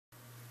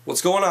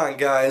What's going on,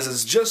 guys?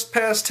 It's just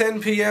past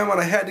 10 p.m.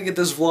 and I had to get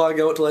this vlog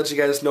out to let you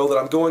guys know that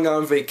I'm going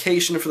on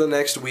vacation for the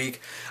next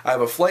week. I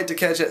have a flight to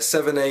catch at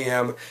 7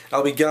 a.m.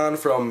 I'll be gone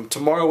from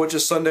tomorrow, which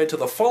is Sunday, to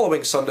the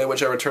following Sunday,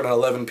 which I return at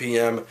 11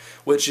 p.m.,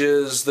 which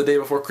is the day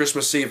before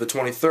Christmas Eve, the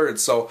 23rd.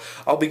 So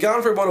I'll be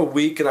gone for about a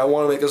week, and I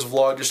want to make this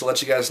vlog just to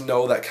let you guys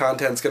know that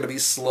content's going to be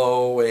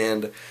slow,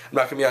 and I'm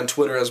not going to be on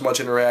Twitter as much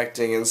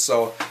interacting, and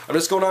so I'm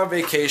just going on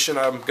vacation.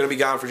 I'm going to be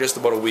gone for just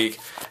about a week,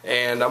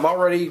 and I'm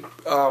ready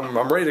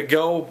to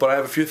go. But I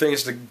have a few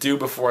things to do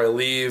before I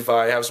leave.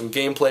 I have some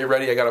gameplay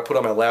ready I gotta put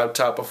on my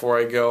laptop before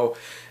I go,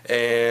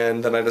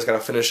 and then I just gotta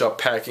finish up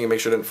packing and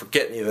make sure I didn't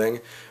forget anything.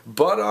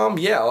 But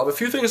yeah, I'll have a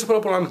few things to put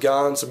up when I'm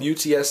gone. Some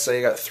UTSA,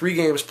 I got 3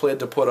 games played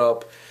to put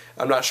up.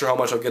 I'm not sure how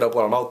much I'll get up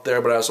when I'm out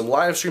there, but I have some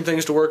live stream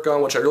things to work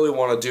on, which I really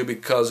want to do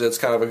because it's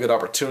kind of a good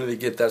opportunity to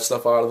get that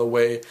stuff out of the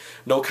way.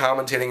 No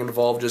commentating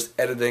involved, just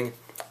editing.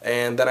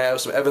 And then I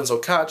have some Evans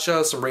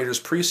Okacha, some Raiders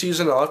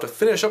preseason. I'll have to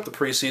finish up the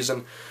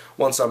preseason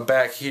once I'm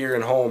back here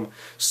and home.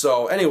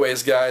 So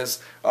anyways,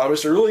 guys,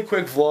 just a really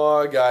quick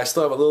vlog. I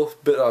still have a little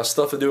bit of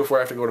stuff to do before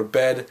I have to go to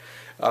bed.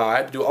 I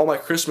had to do all my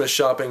Christmas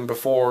shopping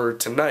before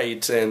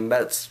tonight, and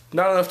that's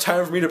not enough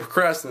time for me to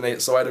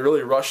procrastinate, so I had to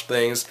really rush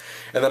things.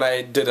 And then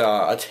I did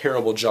a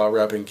terrible job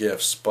wrapping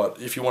gifts. But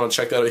if you want to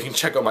check that out, you can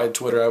check out my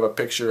Twitter. I have a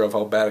picture of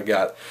how bad it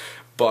got.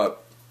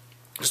 But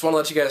just want to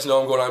let you guys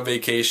know I'm going on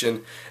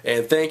vacation,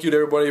 and thank you to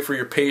everybody for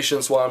your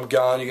patience while I'm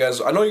gone. You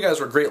guys, I know you guys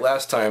were great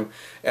last time,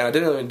 and I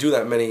didn't even do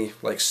that many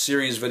like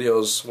series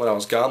videos when I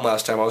was gone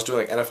last time. I was doing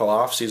like NFL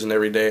offseason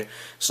every day,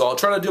 so I'll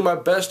try to do my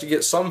best to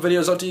get some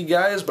videos out to you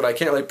guys, but I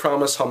can't really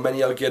promise how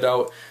many I'll get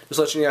out. Just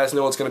letting you guys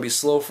know it's going to be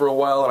slow for a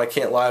while, and I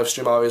can't live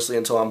stream obviously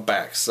until I'm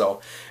back.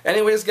 So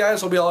anyways,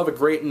 guys, hope you all have a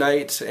great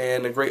night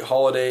and a great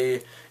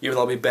holiday, even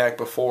though I'll be back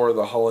before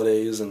the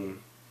holidays and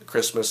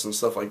Christmas and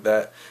stuff like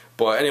that.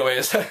 But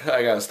anyways,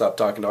 I gotta stop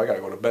talking now. I gotta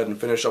go to bed and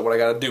finish up what I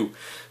gotta do.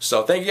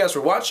 So thank you guys for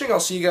watching. I'll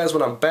see you guys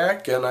when I'm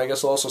back, and I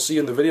guess I'll also see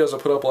you in the videos I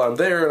put up while I'm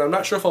there. And I'm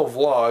not sure if I'll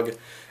vlog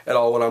at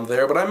all when I'm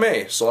there, but I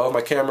may. So I'll have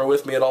my camera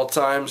with me at all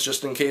times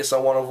just in case I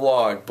want to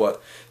vlog.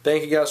 But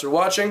thank you guys for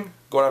watching.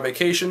 Going on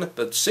vacation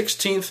the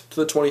 16th to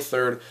the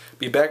 23rd.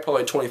 Be back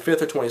probably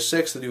 25th or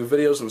 26th to do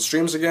videos and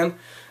streams again.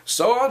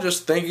 So I'll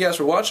just thank you guys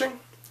for watching.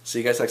 See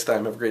you guys next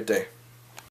time. Have a great day.